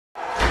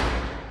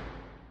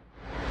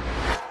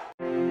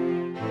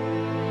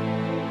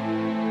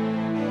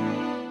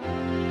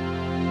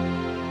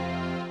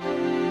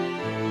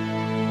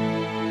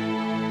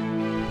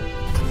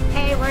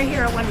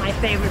here at one of my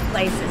favorite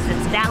places.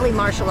 It's Valley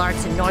Martial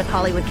Arts in North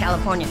Hollywood,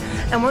 California.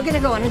 And we're going to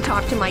go in and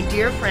talk to my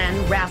dear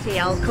friend,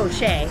 Rafael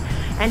Kosche.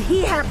 And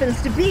he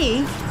happens to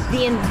be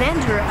the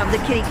inventor of the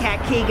kitty cat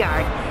key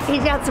guard.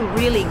 He's got some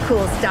really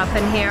cool stuff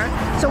in here.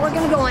 So we're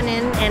going to go in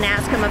and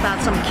ask him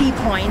about some key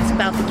points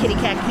about the kitty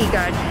cat key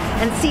guard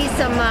and see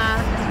some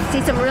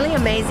really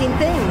amazing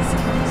things.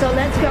 So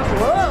let's go.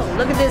 Whoa,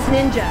 look at this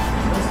ninja.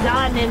 It's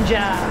not a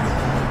ninja.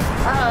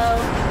 Uh-oh.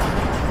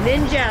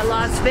 Ninja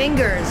lost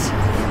fingers.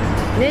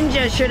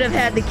 Ninja should have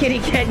had the kitty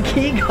cat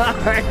key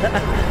guard.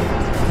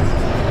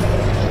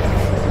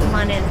 Come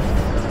on in.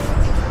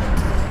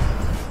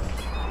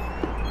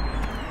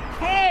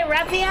 Hey,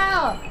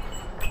 Rafael.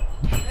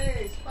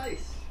 Hey,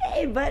 Spice.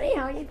 Hey, buddy,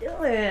 how you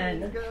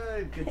doing?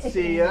 Good. Good to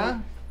see ya.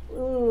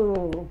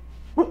 Ooh.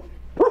 You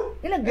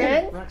look good.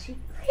 Hey, Roxy.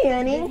 Hey,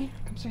 honey.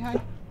 Come say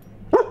hi.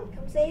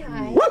 Come say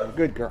hi.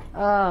 Good girl.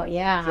 Oh,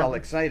 yeah. She's all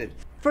excited.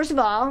 First of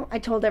all, I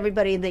told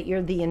everybody that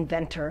you're the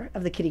inventor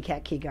of the kitty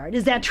cat key guard.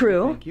 Is that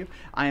true? Thank you.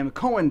 I am a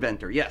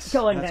co-inventor, yes.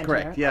 Co-inventor. That's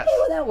correct, yes. Okay,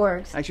 well, that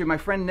works. Actually, my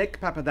friend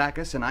Nick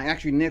Papadakis, and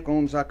Nick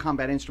owns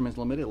Combat Instruments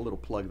Limited, a little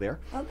plug there.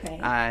 Okay.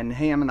 And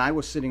Ham and I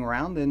was sitting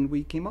around and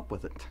we came up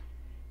with it.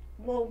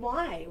 Well,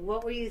 why?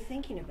 What were you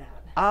thinking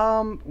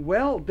about?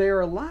 Well, there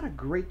are a lot of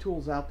great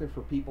tools out there for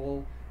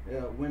people,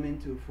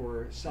 women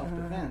for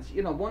self-defense.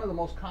 You know, one of the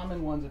most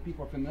common ones that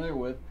people are familiar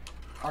with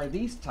are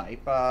these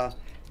type.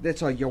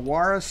 That's a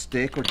Yawara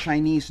stick or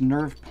Chinese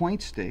nerve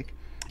point stick,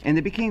 and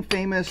they became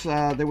famous.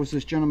 There was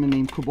this gentleman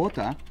named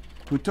Kubota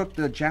who took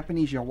the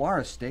Japanese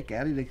Yawara stick,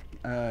 added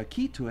a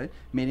key to it,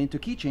 made it into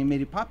a keychain,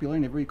 made it popular,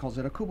 and everybody calls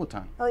it a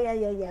Kubotan. Oh, yeah,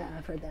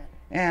 I've heard that.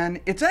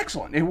 And it's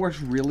excellent. It works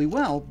really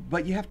well,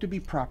 but you have to be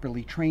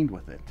properly trained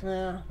with it.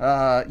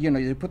 Yeah. You know,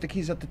 you put the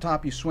keys at the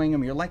top, you swing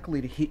them, you're likely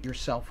to hit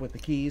yourself with the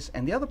keys.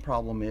 And the other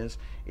problem is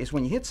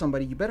when you hit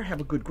somebody, you better have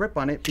a good grip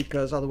on it,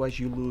 because otherwise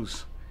you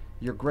lose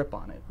your grip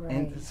on it. Right.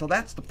 And so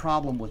that's the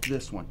problem with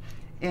this one.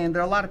 And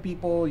there are a lot of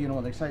people, you know,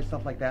 when they say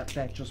stuff like that,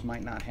 that just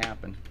might not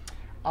happen.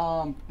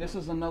 This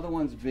is another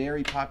one that's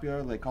very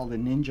popular. They call the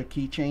Ninja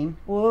keychain.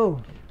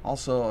 Whoa.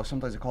 Also,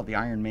 sometimes they call it the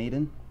Iron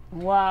Maiden.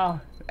 Wow.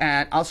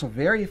 And also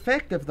very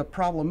effective. The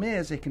problem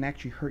is it can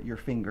actually hurt your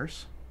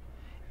fingers.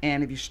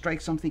 And if you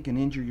strike something, it can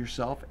injure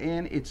yourself.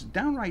 And it's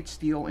downright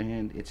steel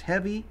and it's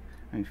heavy.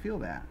 I mean, feel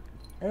that.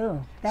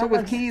 Oh. So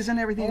with keys and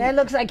everything. And that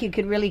looks like you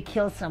could really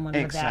kill someone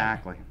with that.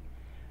 Exactly.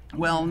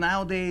 Well,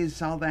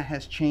 nowadays all that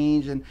has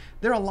changed, and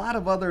there are a lot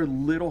of other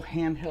little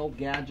handheld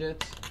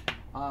gadgets.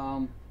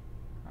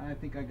 I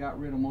think I got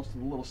rid of most of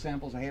the little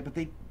samples I had,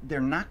 but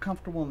they're not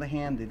comfortable in the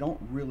hand. They don't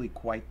really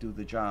quite do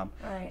the job.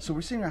 Right. So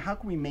we're seeing how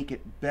can we make it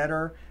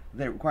better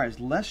that requires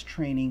less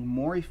training,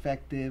 more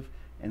effective,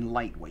 and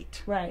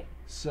lightweight. Right.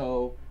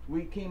 So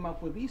we came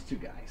up with these two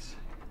guys.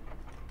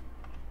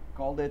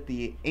 Called it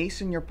the Ace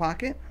in Your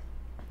Pocket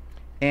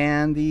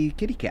and the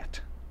Kitty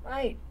Cat.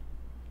 Right.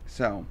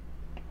 So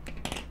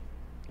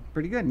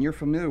pretty good, and you're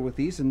familiar with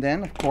these. And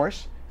then, of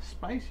course,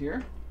 Spice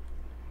here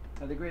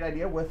had a great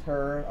idea with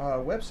her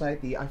website,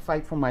 the I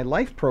Fight for My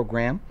Life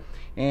program,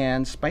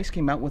 and Spice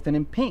came out with it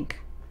in pink.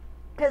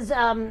 Because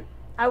I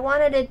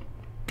wanted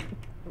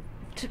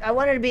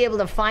to be able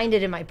to find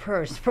it in my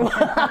purse, for and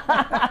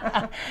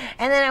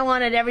then I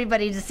wanted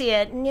everybody to see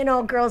it. And you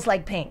know, girls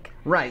like pink.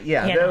 Right?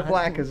 Yeah, the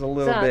black is a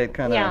little bit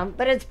kind of. Yeah,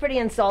 but it's pretty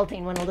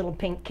insulting when a little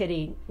pink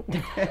kitty.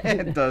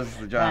 It does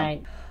the job.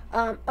 Right.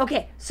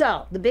 Okay,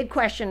 so the big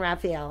question,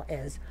 Rafael,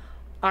 is,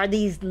 are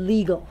these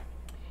legal?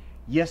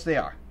 Yes, they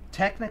are.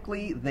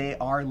 Technically, they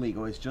are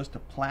legal. It's just a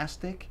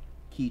plastic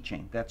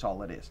keychain. That's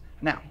all it is.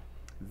 Now,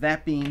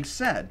 that being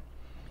said,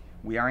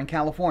 we are in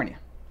California,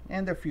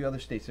 and there are a few other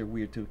states that are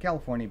weird too.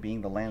 California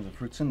being the land of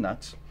fruits and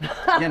nuts.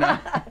 You know.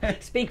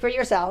 Speak for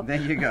yourself. There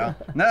you go.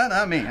 No,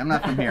 not me. I'm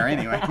not from here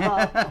anyway.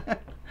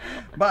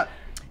 But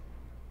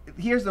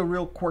here's the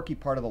real quirky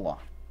part of the law.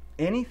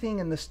 Anything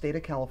in the state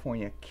of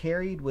California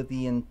carried with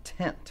the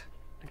intent,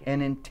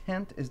 and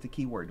intent is the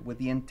key word, with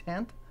the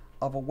intent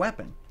of a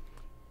weapon,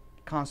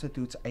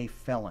 constitutes a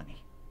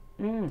felony.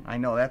 I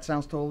know that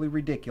sounds totally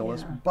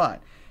ridiculous,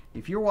 but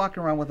if you're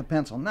walking around with a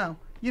pencil, now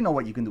you know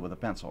what you can do with a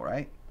pencil,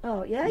 right?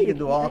 Oh, yeah. You can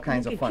do all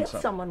kinds of fun You could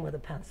stuff. kill someone with a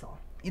pencil.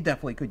 You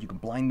definitely could. You can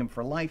blind them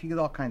for life. You get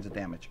all kinds of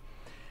damage.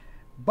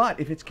 But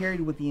if it's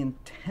carried with the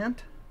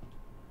intent,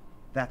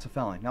 that's a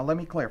felony. Now let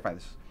me clarify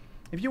this.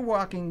 If you're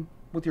walking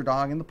with your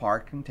dog in the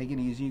park and take it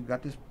easy, you've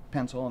got this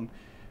pencil and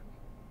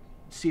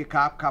see a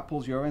cop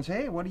pulls you over and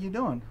say, hey, what are you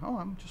doing? Oh,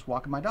 I'm just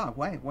walking my dog.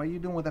 Why? What are you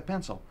doing with that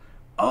pencil?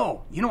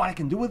 Oh, you know what I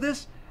can do with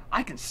this?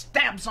 I can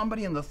stab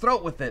somebody in the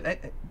throat with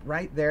it.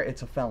 Right there,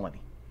 it's a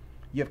felony.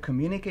 You have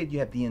communicated, you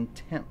have the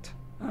intent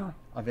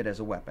of it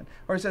as a weapon.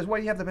 Or it says, why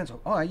do you have the pencil?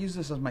 Oh, I use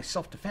this as my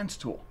self-defense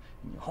tool.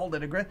 And you hold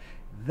it aggressive.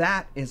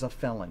 That is a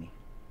felony.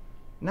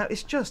 Now,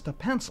 it's just a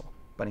pencil.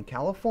 But in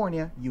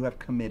California, you have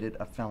committed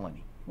a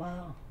felony.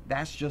 Wow.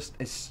 That's just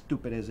as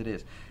stupid as it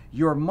is.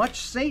 You're much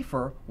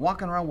safer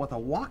walking around with a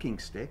walking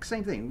stick.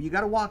 Same thing. You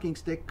got a walking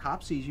stick,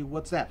 cop sees you,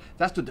 what's that?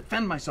 That's to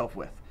defend myself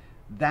with.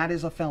 That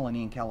is a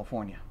felony in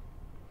California.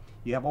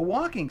 You have a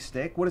walking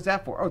stick, what is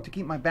that for? Oh, to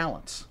keep my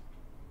balance.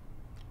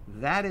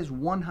 That is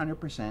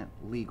 100%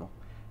 legal.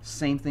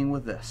 Same thing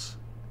with this.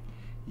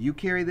 You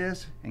carry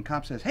this, and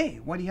cop says, hey,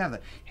 why do you have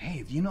that?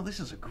 Hey, do you know this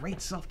is a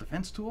great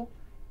self-defense tool?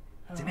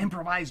 It's an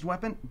improvised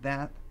weapon.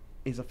 That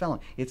is a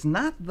felony. It's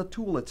not the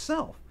tool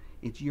itself.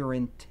 It's your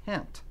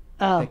intent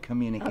that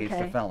communicates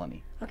the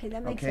felony. Okay,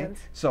 that makes sense.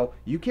 So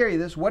you carry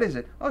this. What is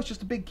it? Oh, it's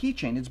just a big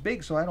keychain. It's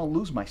big so I don't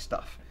lose my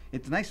stuff.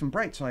 It's nice and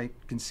bright so I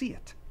can see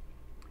it.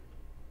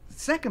 The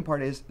second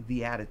part is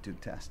the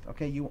attitude test.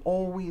 Okay, you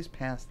always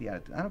pass the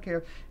attitude. I don't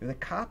care if the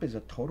cop is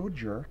a total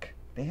jerk.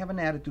 They have an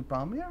attitude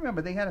problem. Yeah,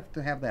 remember, they have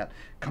to have that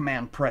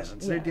command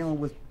presence. They're dealing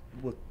with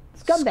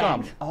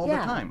scum all the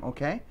time,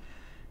 okay?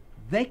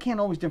 They can't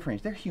always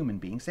differentiate. They're human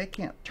beings. They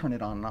can't turn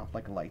it on and off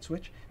like a light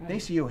switch. They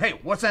see you, hey,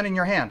 what's that in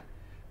your hand?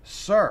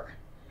 Sir.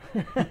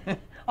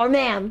 Or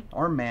ma'am.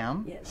 Or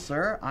ma'am. Yes.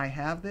 Sir, I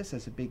have this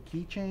as a big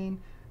keychain.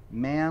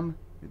 Ma'am,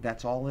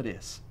 that's all it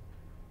is.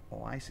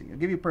 Oh, I see. I'll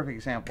give you a perfect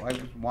example. I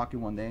was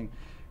walking one day, and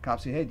cop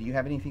said, hey, do you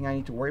have anything I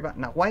need to worry about?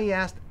 Now, why he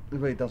asked,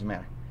 it doesn't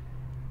matter.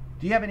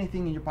 Do you have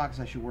anything in your pockets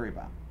I should worry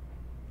about?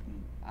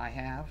 I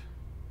have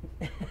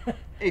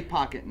a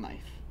pocket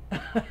knife.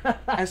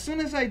 As soon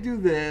as I do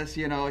this,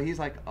 you know, he's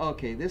like,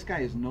 okay, this guy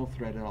is no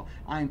threat at all.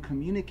 I'm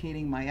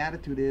communicating. My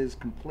attitude is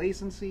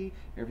complacency.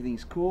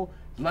 Everything's cool.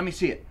 Let me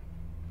see it.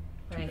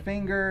 Two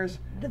fingers.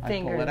 I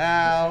pull it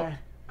out.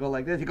 Go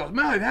like this. He goes,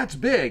 no, that's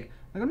big.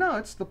 I go, no,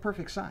 it's the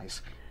perfect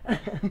size.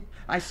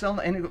 I sell,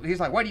 and he's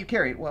like, why do you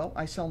carry it? Well,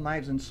 I sell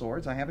knives and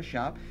swords. I have a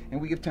shop,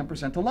 and we give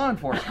 10% to law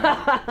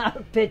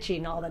enforcement.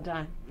 Pitching all the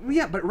time.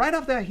 Yeah, but right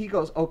off that, he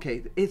goes,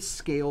 okay, it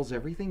scales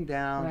everything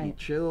down. He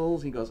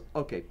chills. He goes,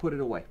 okay, put it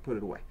away, put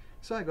it away.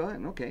 So I go,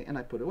 okay, and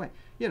I put it away.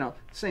 You know,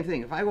 same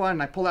thing. If I go out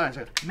and I pull it out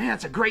and say, man,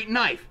 it's a great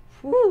knife.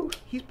 Woo.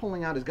 He's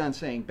pulling out his gun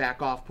saying,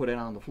 back off, put it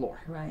on the floor.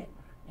 Right,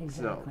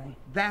 exactly. So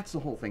that's the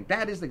whole thing.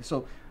 That is the,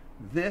 so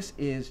this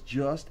is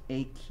just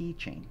a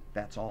keychain.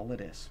 That's all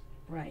it is.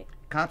 Right.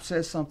 Cop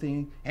says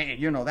something, hey,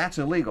 you know, that's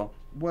illegal.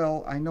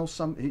 Well, I know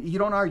some, you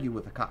don't argue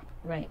with the cop.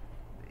 Right.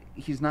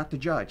 He's not the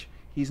judge.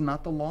 He's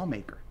not the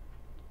lawmaker.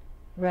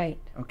 Right.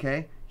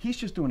 Okay? He's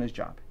just doing his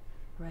job.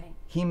 Right.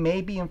 He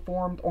may be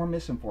informed or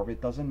misinformed.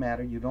 It doesn't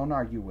matter. You don't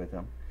argue with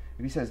him.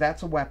 If he says,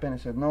 that's a weapon, I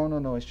said, no, no,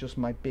 no, it's just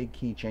my big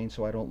keychain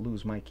so I don't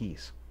lose my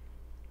keys.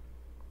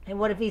 And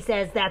what if he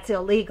says that's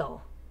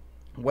illegal?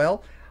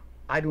 Well,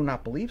 I do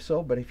not believe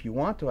so, but if you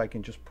want to, I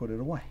can just put it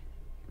away.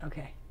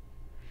 Okay.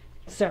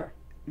 Sir.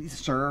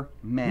 Sir,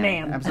 ma'am.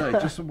 Ma'am. Absolutely.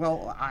 Just,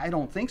 well, I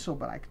don't think so,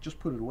 but I could just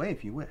put it away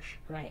if you wish.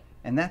 Right.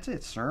 And that's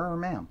it, sir or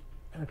ma'am.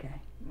 Okay.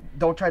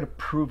 Don't try to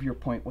prove your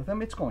point with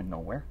him. It's going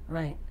nowhere.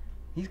 Right.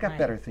 He's got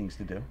better things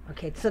to do.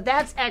 Okay, so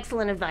that's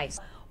excellent advice.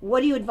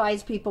 What do you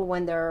advise people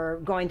when they're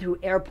going through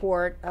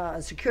airport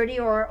security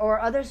or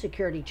other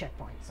security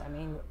checkpoints? I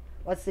mean,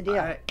 what's the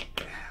deal?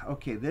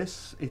 Okay,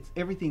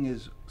 everything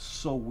is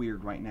so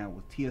weird right now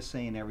with TSA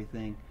and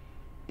everything.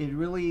 It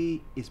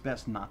really is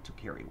best not to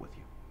carry with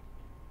you.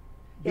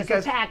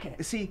 Because, pack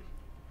it. See,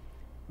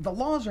 the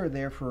laws are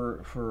there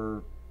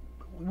for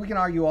we can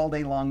argue all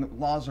day long,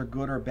 laws are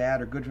good or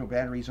bad, or good for a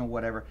bad reason, or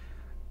whatever.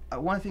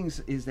 One of the things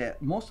is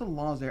that most of the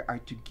laws there are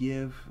to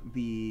give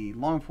the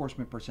law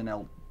enforcement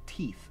personnel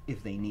teeth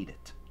if they need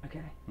it.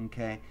 Okay.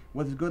 Okay?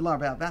 Whether it's good law or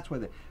bad, that's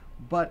where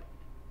but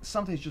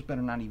sometimes it's just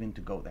better not even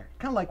to go there.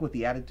 Kind of like with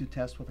the attitude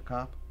test with a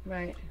cop.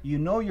 Right. You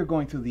know you're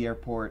going through the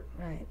airport.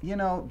 Right. You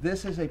know,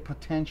 this is a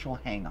potential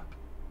hang-up.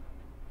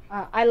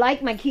 I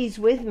like my keys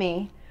with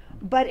me,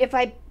 but if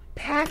I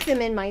pack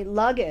them in my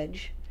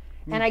luggage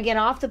and I get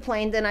off the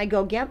plane, then I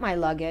go get my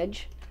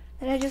luggage,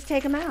 and I just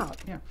take them out.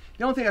 Yeah.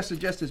 The only thing I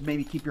suggest is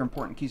maybe keep your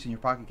important keys in your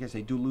pocket in case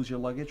they do lose your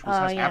luggage, which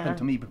has happened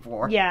to me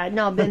before. Yeah,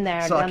 no, been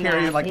there. So I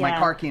carry like my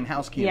car key and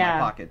house key in my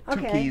pocket.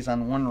 Two keys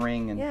on one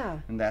ring,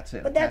 and that's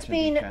it. But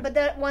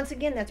once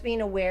again, that's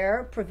being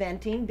aware,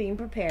 preventing, being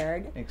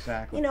prepared.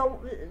 Exactly. You know,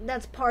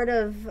 that's part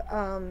of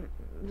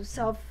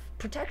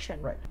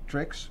self-protection. Right.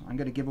 Tricks. I'm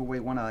going to give away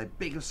one of the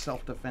biggest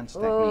self-defense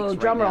techniques. Oh,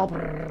 drum roll.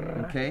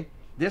 Okay.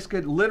 This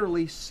could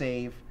literally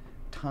save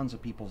tons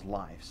of people's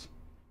lives.